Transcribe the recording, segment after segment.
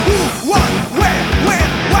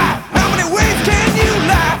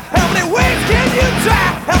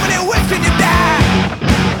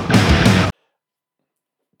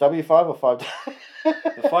W5 or 5?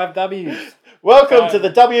 The 5 W's. Welcome to the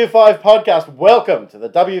W5 podcast. Welcome to the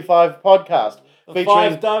W5 podcast. The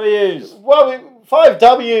 5 W's. Well, 5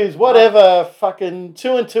 W's, whatever. Fucking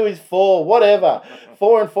 2 and 2 is 4, whatever.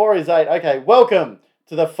 4 and 4 is 8. Okay, welcome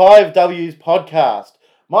to the 5 W's podcast.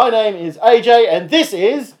 My name is AJ and this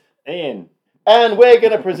is Ian. And we're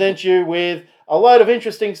going to present you with a load of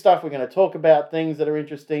interesting stuff. We're going to talk about things that are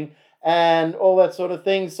interesting and all that sort of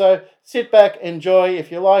thing. So sit back, enjoy.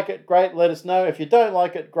 If you like it, great, let us know. If you don't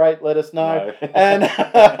like it, great, let us know. No. And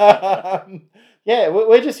yeah,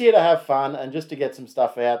 we're just here to have fun and just to get some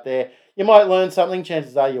stuff out there. You might learn something.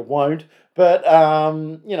 Chances are you won't. But,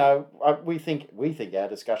 you know, we think our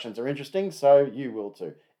discussions are interesting, so you will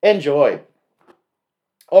too. Enjoy.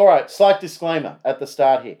 All right, slight disclaimer at the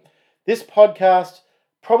start here. This podcast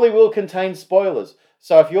probably will contain spoilers.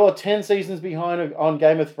 So if you're 10 seasons behind on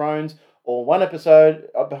Game of Thrones or one episode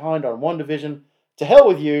behind on WandaVision, to hell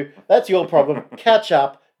with you. That's your problem. Catch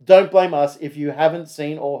up. Don't blame us if you haven't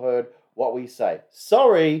seen or heard what we say.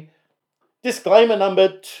 Sorry. Disclaimer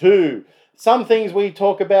number 2. Some things we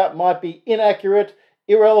talk about might be inaccurate,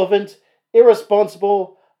 irrelevant,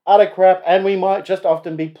 irresponsible, utter crap, and we might just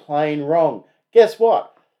often be plain wrong. Guess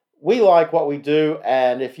what? We like what we do,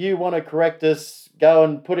 and if you want to correct us, go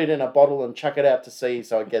and put it in a bottle and chuck it out to sea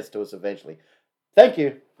so it gets to us eventually. Thank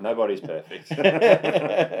you. Nobody's perfect.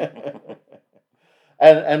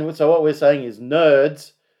 and so what we're saying is,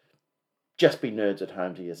 nerds, just be nerds at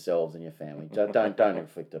home to yourselves and your family. Don't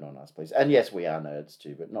inflict it on us, please. And yes, we are nerds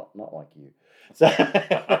too, but not like you. So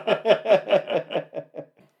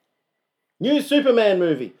new Superman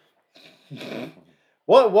movie.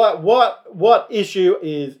 What issue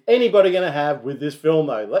is anybody going to have with this film,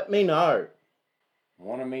 though? Let me know.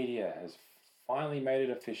 Warner Media has finally made it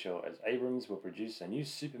official as Abrams will produce a new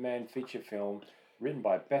Superman feature film written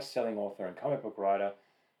by best-selling author and comic book writer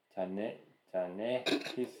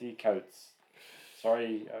Ta-Nehisi Coates.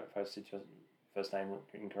 Sorry if I said your first name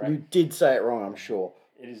incorrect. You did say it wrong, I'm sure.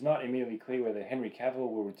 It is not immediately clear whether Henry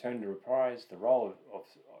Cavill will return to reprise the role of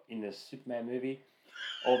in the Superman movie,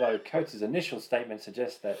 although Coates' initial statement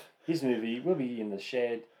suggests that his movie will be in the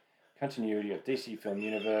shared continuity of DC Film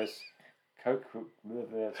Universe.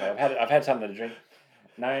 I've had something to drink.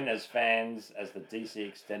 Known as fans as the DC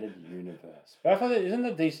Extended Universe. But I thought, isn't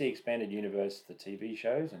the DC Expanded Universe the TV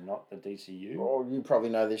shows and not the DCU? Oh, you probably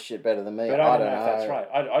know this shit better than me. But I don't know if that's right.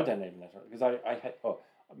 I don't even know because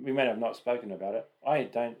we may have not spoken about it.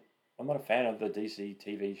 I'm not a fan of the DC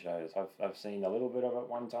TV shows. I've seen a little bit of it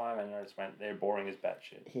one time and I just went, they're boring as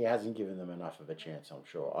batshit. He hasn't given them enough of a chance, I'm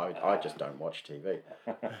sure. I just don't watch TV.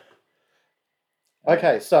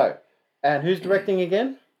 Okay, so, and who's directing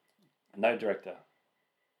again? No director.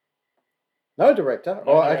 No director?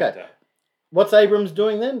 No director. Okay. What's Abrams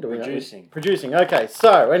doing then? Producing. Producing, okay.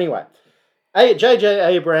 So, anyway,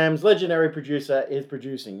 J.J. Abrams, legendary producer, is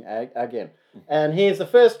producing again. And here's the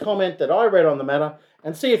first comment that I read on the matter,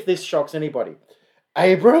 and see if this shocks anybody.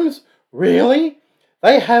 Abrams? Really?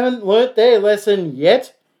 They haven't learnt their lesson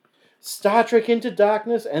yet? Star Trek Into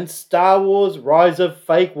Darkness and Star Wars Rise of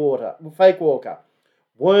Fake Walker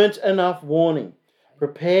weren't enough warning.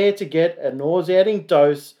 Prepare to get a nauseating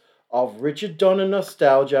dose of Richard Donner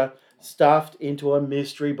nostalgia stuffed into a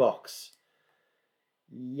mystery box.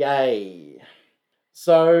 Yay.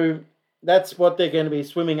 So that's what they're going to be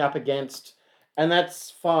swimming up against. And that's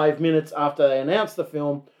 5 minutes after they announce the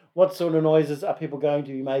film. What sort of noises are people going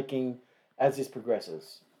to be making as this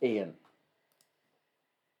progresses? Ian.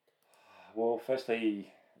 Well,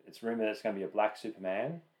 firstly, it's rumoured it's going to be a black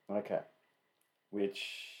Superman. Okay.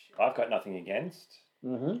 Which I've got nothing against.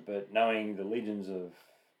 Mm-hmm. But knowing the legions of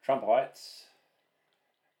Trumpites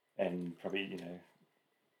and probably,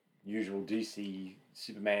 usual DC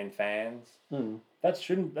Superman fans,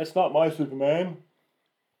 that's not my Superman.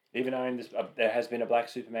 Even though there has been a black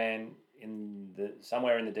Superman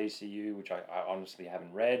somewhere in the DCU, which I honestly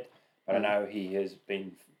haven't read, but I know he has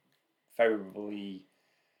been favourably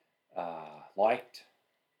liked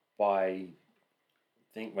by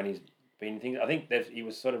when he's been things. I think he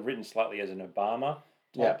was sort of written slightly as an Obama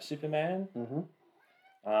type Superman. Mm-hmm.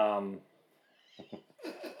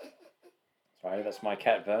 Sorry, that's my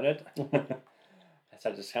cat Bernard.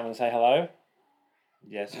 So just come and say hello.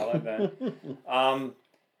 Yes, hello Bernard.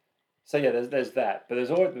 So yeah, there's that, but I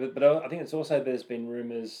think it's also there's been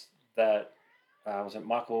rumors that was it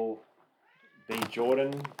Michael B.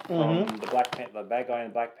 Jordan from the bad guy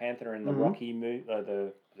in Black Panther in the Rocky movie,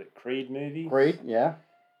 the Creed movie. Creed, yeah.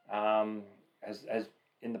 Has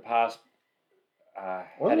in the past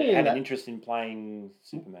had an interest in playing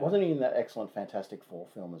Superman. Wasn't he in that excellent Fantastic Four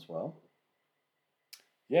film as well?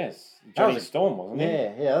 Yes, That was Johnny Storm, wasn't he?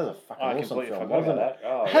 Yeah, that was a fucking I awesome completely film, forgot wasn't about it? that.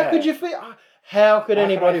 Oh, How yeah. could you How could How could I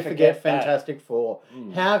anybody forget forget that? Fantastic Four?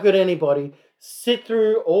 Mm. How could anybody sit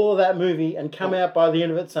through all of that movie and come out by the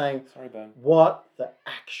end of it saying, Sorry, Ben. what the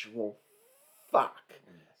actual fuck?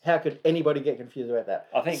 How could anybody get confused about that?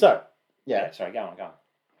 I think so. Yeah. Sorry, go on.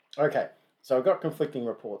 Okay, so I've got conflicting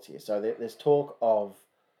reports here. So there's talk of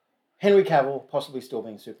Henry Cavill possibly still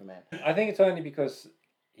being Superman. I think it's only because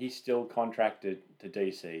he's still contracted to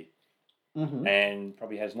DC, and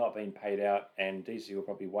probably has not been paid out, and DC will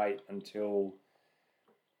probably wait until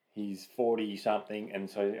he's 40 something, and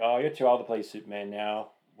so you're too old to play Superman now.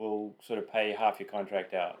 We'll sort of pay half your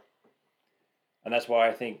contract out, and that's why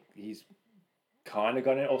I think he's kind of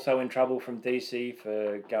got also in trouble from DC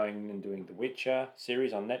for going and doing the Witcher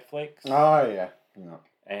series on Netflix. Oh yeah.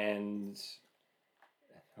 And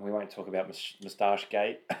we won't talk about Moustache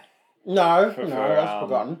Gate. No, that's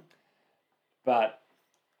forgotten. But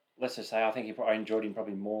let's just say I think I enjoyed him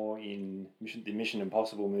probably more in the Mission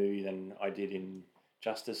Impossible movie than I did in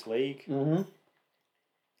Justice League. Mm-hmm.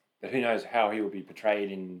 But who knows how he will be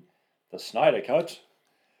portrayed in the Snyder Cut.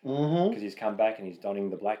 Because he's come back and he's donning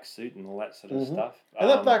the black suit and all that sort of stuff. And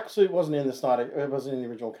that black suit wasn't in the Snyder. It wasn't in the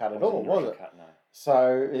original cut at all, was it? Cut, no.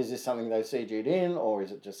 So is this something they CG'd in, or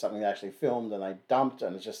is it just something they actually filmed and they dumped?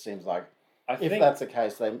 And it just seems like, if that's the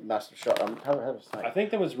case, they must have shot. I think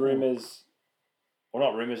there was rumors, well,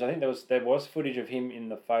 not rumors. I think there was footage of him in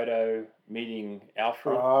the photo meeting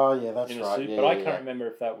Alfred. Oh yeah, that's in right. Suit, yeah, but I can't remember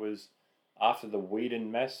if that was after the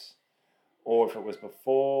Whedon mess, or if it was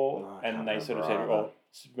before. No, and they sort of said, "Oh,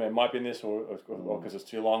 Superman might be in this, or because it's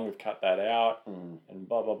too long, we've cut that out," and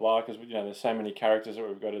blah blah blah. Because there's so many characters that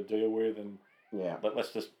we've got to deal with, and but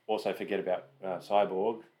let's just also forget about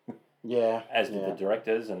Cyborg. Yeah, as did the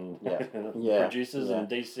directors and producers and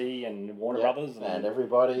DC and Warner Brothers and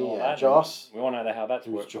everybody. And all that. Joss. And we want to know how that's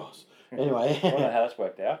Who's worked. Joss? Anyway, we want to know how that's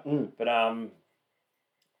worked out. But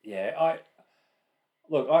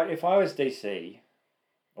if I was DC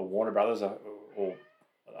or Warner Brothers or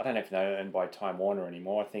I don't know if they're owned by Time Warner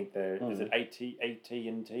anymore. I think is it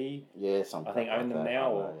AT&T? Yeah, something. I think own them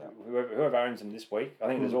now, or whoever owns them this week. I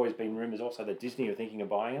think there's always been rumours also that Disney are thinking of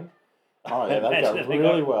buying them. Oh yeah, they go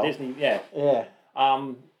really well. Disney, yeah.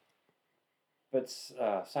 But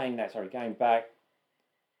saying that, going back,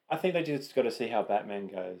 I think they just got to see how Batman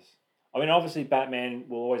goes. I mean, obviously, Batman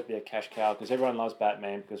will always be a cash cow because everyone loves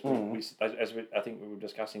Batman because I think we were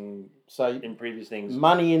discussing in previous things.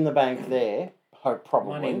 Money in the bank there,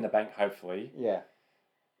 probably. Money in the bank, hopefully. Yeah.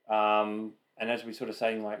 And as we sort of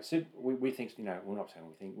saying, like, we think, we're not saying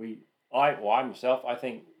we think, I myself, I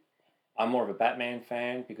think I'm more of a Batman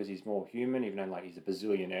fan because he's more human, even though he's a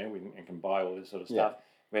bazillionaire and can buy all this sort of stuff.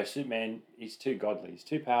 Where Superman, he's too godly, he's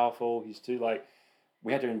too powerful, he's too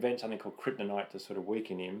we had to invent something called kryptonite to sort of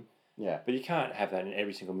weaken him. Yeah. But you can't have that in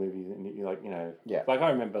every single movie. And you're Yeah. Like I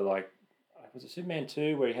remember, was it Superman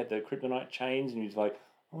 2 where he had the kryptonite chains and he was like,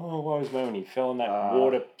 oh, why was when he fell in that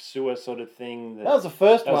water sewer sort of thing? That was the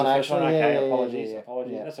first one, actually. Okay, apologies.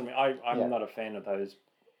 Yeah. That's something I'm not a fan of those.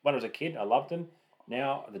 When I was a kid, I loved them.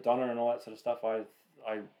 Now the Donner and all that sort of stuff, I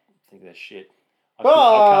think they're shit. I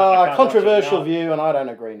can't controversial view, and I don't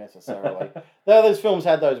agree necessarily. Those films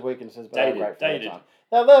had those weaknesses, but they were great for the time.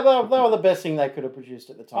 They were the best thing they could have produced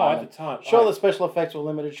at the time. Oh, at the time. Sure, the special effects were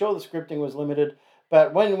limited. Sure, the scripting was limited.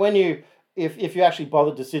 But when you, if you actually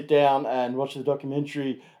bothered to sit down and watch the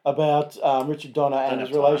documentary about Richard Donner and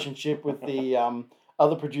his relationship with the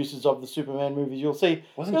other producers of the Superman movies, you'll see.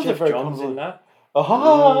 Wasn't Jeff Johns in that?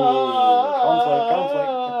 Conflict.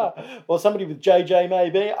 Well, somebody with JJ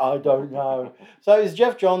maybe. I don't know. So is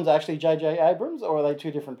Jeff Johns actually JJ Abrams, or are they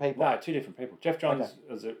two different people? No, two different people. Jeff Johns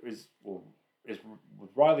is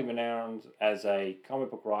widely renowned as a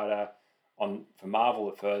comic book writer for Marvel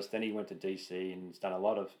at first. Then he went to DC and has done a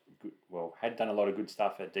lot of had done a lot of good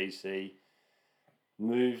stuff at DC.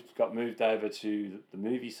 Got moved over to the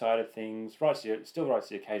movie side of things. Still writes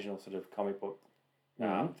the occasional sort of comic book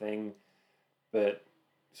thing, but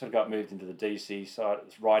sort of got moved into the DC side,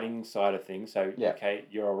 writing side of things. So okay,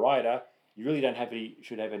 you're a writer. You really don't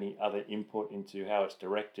should have any other input into how it's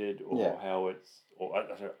directed or how it's.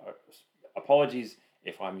 Apologies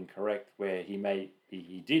if I'm incorrect. Where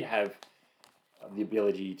he did have the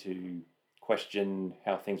ability to question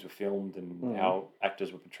how things were filmed and how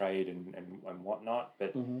actors were portrayed and whatnot,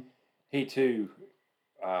 but he too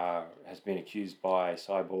has been accused by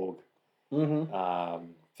Cyborg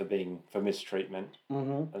for mistreatment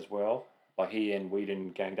as well. Like he and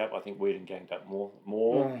Whedon ganged up. I think Whedon ganged up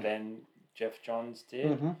more than Jeff Johns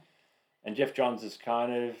did. And Jeff Johns is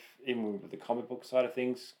kind of, even with the comic book side of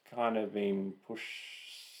things, kind of been pushed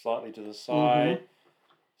slightly to the side.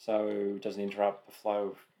 so it doesn't interrupt the flow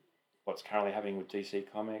of what's currently happening with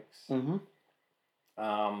DC Comics. Mm-hmm.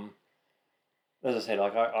 As I said,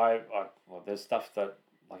 like well, there's stuff that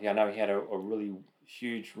like I know he had a really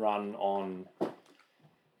huge run on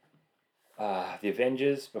the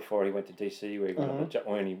Avengers before he went to DC, where he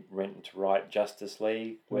when he went to write Justice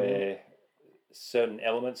League, where certain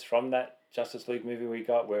elements from that Justice League movie we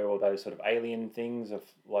got, where all those sort of alien things of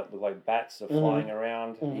like bats are flying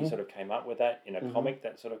around, he sort of came up with that in a comic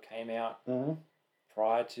that sort of came out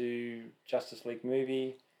prior to Justice League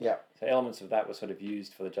movie. Yeah. So elements of that were sort of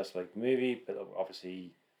used for the Justice League movie, but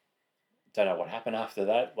obviously don't know what happened after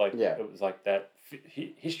that. Like it was like that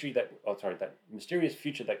history that that mysterious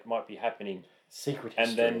future that might be happening. Secret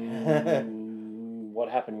history. And then what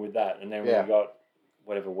happened with that? And then we got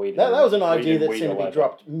whatever Whedon. That was an idea that seemed to be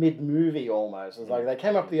dropped mid-movie almost. It's like they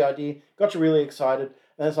came up with the idea, got you really excited,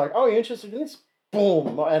 and it's like, oh, you're interested in this?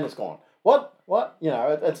 Boom, and it's gone. What? You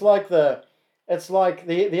know, it's like the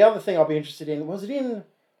other thing I'll be interested in. Was it in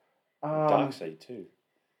Darkseid too?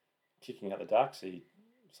 Kicking out the Darkseid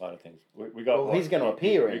side of things. We got. Well, he's going to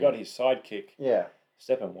appear in. We got his sidekick. Yeah.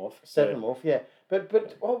 Steppenwolf. Steppenwolf, yeah.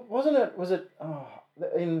 But wasn't it? Was it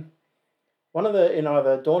in one of in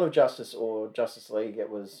either Dawn of Justice or Justice League? It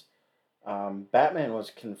was Batman was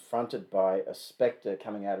confronted by a Spectre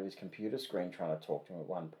coming out of his computer screen trying to talk to him at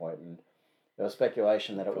one point, and there was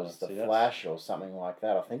speculation that it was the Flash or something like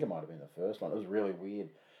that. I think it might have been the first one. It was really weird,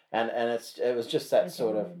 and it was just that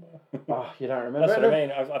sort of. You don't remember? That's what I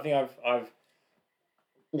mean. I think I've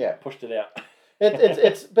pushed it out.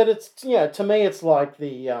 It's you know, to me it's like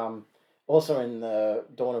the also in the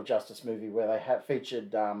Dawn of Justice movie where they have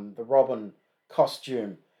featured the Robin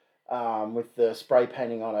costume with the spray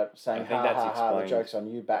painting on it saying ha ha ha, the joke's on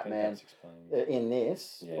you, Batman, in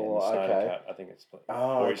this. Yeah, or in the Snyder Cut, I think it's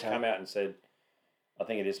or he's come out and said I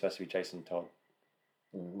think it is supposed to be Jason Todd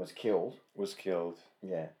was killed.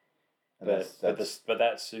 Yeah. But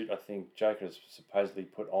that suit I think Joker has supposedly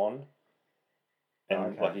put on.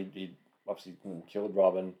 And like he obviously killed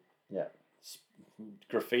Robin. Yeah.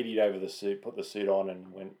 Graffitied over the suit, put the suit on,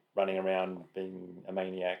 and went running around being a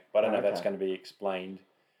maniac. But I don't know if that's going to be explained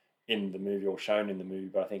in the movie or shown in the movie.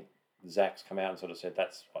 But I think Zack's come out and sort of said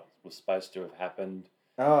that's what was supposed to have happened.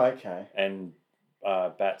 Oh, okay. And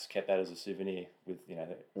Bats kept that as a souvenir with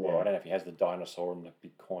well, I don't know if he has the dinosaur and the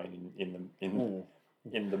big coin in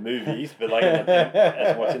the movies, but like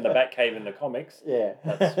that's what's in the Batcave in the comics. Yeah,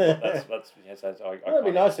 that's it'd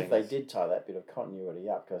be nice if they did tie that bit of continuity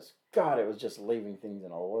up, because God, it was just leaving things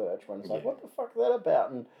in a lurch. When it's like, what the fuck is that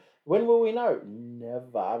about? And when will we know? Never.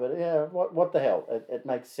 But yeah, what the hell? It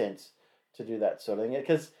makes sense to do that sort of thing,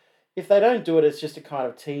 because if they don't do it, it's just a kind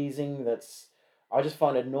of teasing that's. I just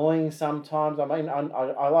find annoying sometimes. I mean,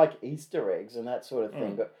 I like Easter eggs and that sort of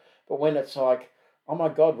thing, but when it's like, oh my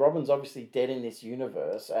God, Robin's obviously dead in this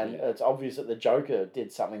universe, and it's obvious that the Joker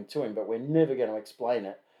did something to him, but we're never going to explain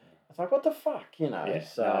it. It's like, what the fuck, Yeah,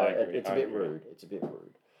 so it's a bit rude. It's a bit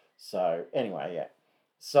rude. So anyway, yeah.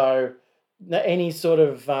 So any sort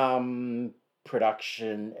of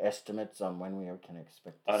production estimates on when we can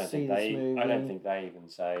expect to see this movie? I don't think they even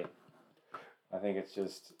say. I think it's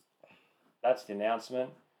just that's the announcement.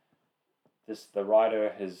 The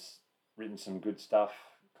writer has written some good stuff,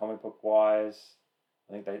 comic book wise.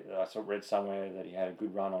 I think I read somewhere that he had a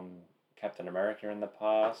good run on Captain America in the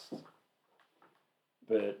past.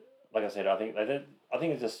 But like I said, I think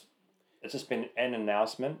it's just been an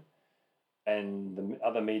announcement, and the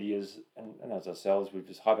other medias and as ourselves, we've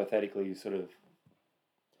just hypothetically sort of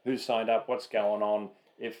who's signed up, what's going on.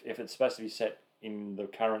 If it's supposed to be set in the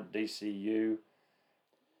current DCU,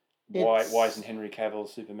 why isn't Henry Cavill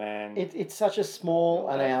Superman? It's such a small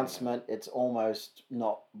announcement. It's almost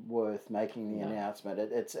not worth making the announcement.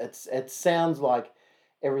 It sounds like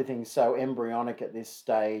everything's so embryonic at this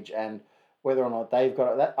stage, and whether or not they've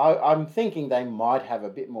got it, I'm thinking they might have a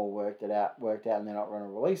bit more worked out, and they're not going to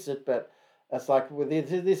release it. But it's like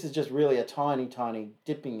this is just really a tiny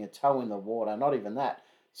dipping your toe in the water. Not even that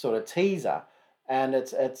sort of teaser, and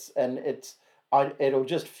it'll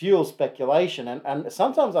just fuel speculation, and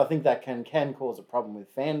sometimes I think that can cause a problem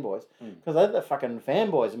with fanboys, because the fucking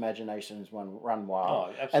fanboys' imaginations run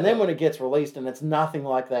wild. Oh, and then when it gets released and it's nothing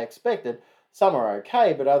like they expected, some are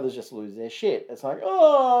okay, but others just lose their shit. It's like,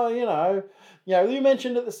 you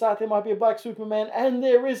mentioned at the start there might be a black Superman, and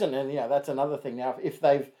there isn't, and that's another thing. Now, if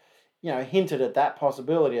they've hinted at that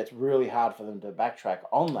possibility, it's really hard for them to backtrack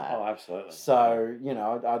on that. Oh, absolutely. So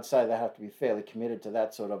I'd say they have to be fairly committed to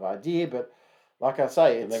that sort of idea, but. Like I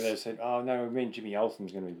say, maybe they said, "Oh no, we mean Jimmy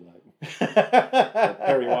Olsen's going to be black."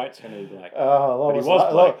 Perry White's going to be black. Oh, but he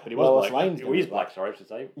was black. But he was Lois black. Lane's He gonna is be black, sorry, I should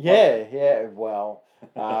say. Yeah. Well,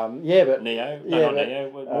 yeah, but Neo? yeah, No, not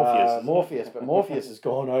Neo. Morpheus. Isn't Morpheus, it? but Morpheus has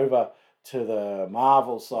gone over to the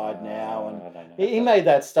Marvel side now, and I don't know. he made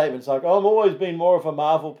that statement. It's like, oh, I've always been more of a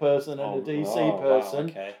Marvel person and a DC person.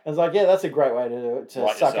 Wow, okay. And it's like, yeah, that's a great way to Write suck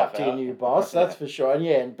up yourself to your out. new boss. That's for sure. And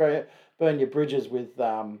yeah, and burn your bridges with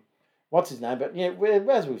what's his name? But yeah,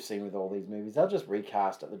 as we've seen with all these movies, they'll just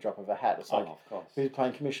recast at the drop of a hat. It's like, of course. who's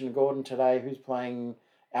playing Commissioner Gordon today? Who's playing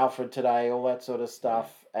Alfred today? All that sort of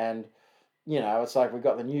stuff. And you know, it's like we've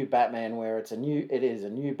got the new Batman, where it is a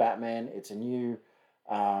new Batman. It's a new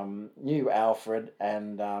Alfred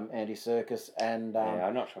and Andy Serkis, and yeah,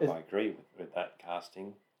 I'm not sure if I agree with that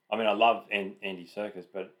casting. I mean, I love Andy Serkis,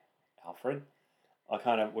 but Alfred, I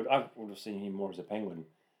would have seen him more as a Penguin,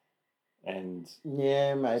 and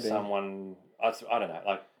yeah, maybe someone I don't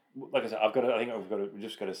know. Like I said, we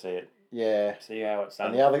just got to see it. Yeah, see how it's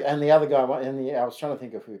done. And the other guy, I was trying to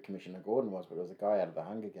think of who Commissioner Gordon was, but it was a guy out of the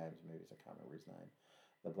Hunger Games movies. I can't remember his name.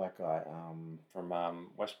 The black guy from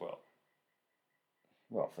Westworld.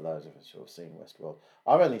 Well, for those of us who have seen Westworld,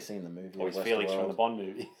 I've only seen the movie. Or he's Felix from the Bond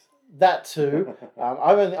movies. That too.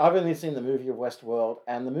 I've only seen the movie of Westworld,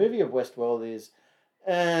 and the movie of Westworld is,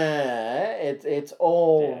 it's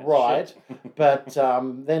all right, but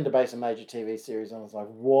then to base a major TV series on, it's like,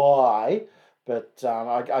 why? But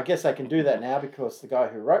I guess they can do that now because the guy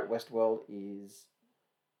who wrote Westworld is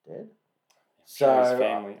dead.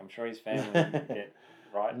 I'm sure his family get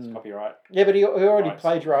rights, copyright. Yeah, but he already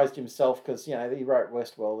plagiarized himself because he wrote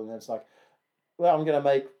Westworld, and then it's like, well, I'm going to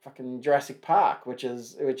make fucking Jurassic Park, which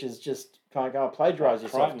is just kind of plagiarize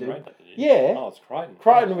yourself, dude. Yeah. Oh, it's Crichton.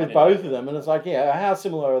 Crichton with both of them, and it's like, yeah, how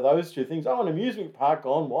similar are those two things? Oh, an amusement park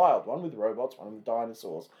gone wild. One with robots, one with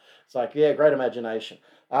dinosaurs. It's like, yeah, great imagination.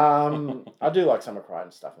 I do like some of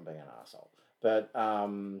Crichton's stuff and being an arsehole. But,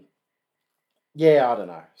 yeah, I don't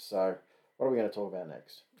know. So, what are we going to talk about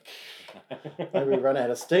next? Maybe we run out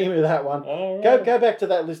of steam with that one. Right. Go back to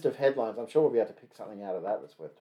that list of headlines. I'm sure we'll be able to pick something out of that that's worth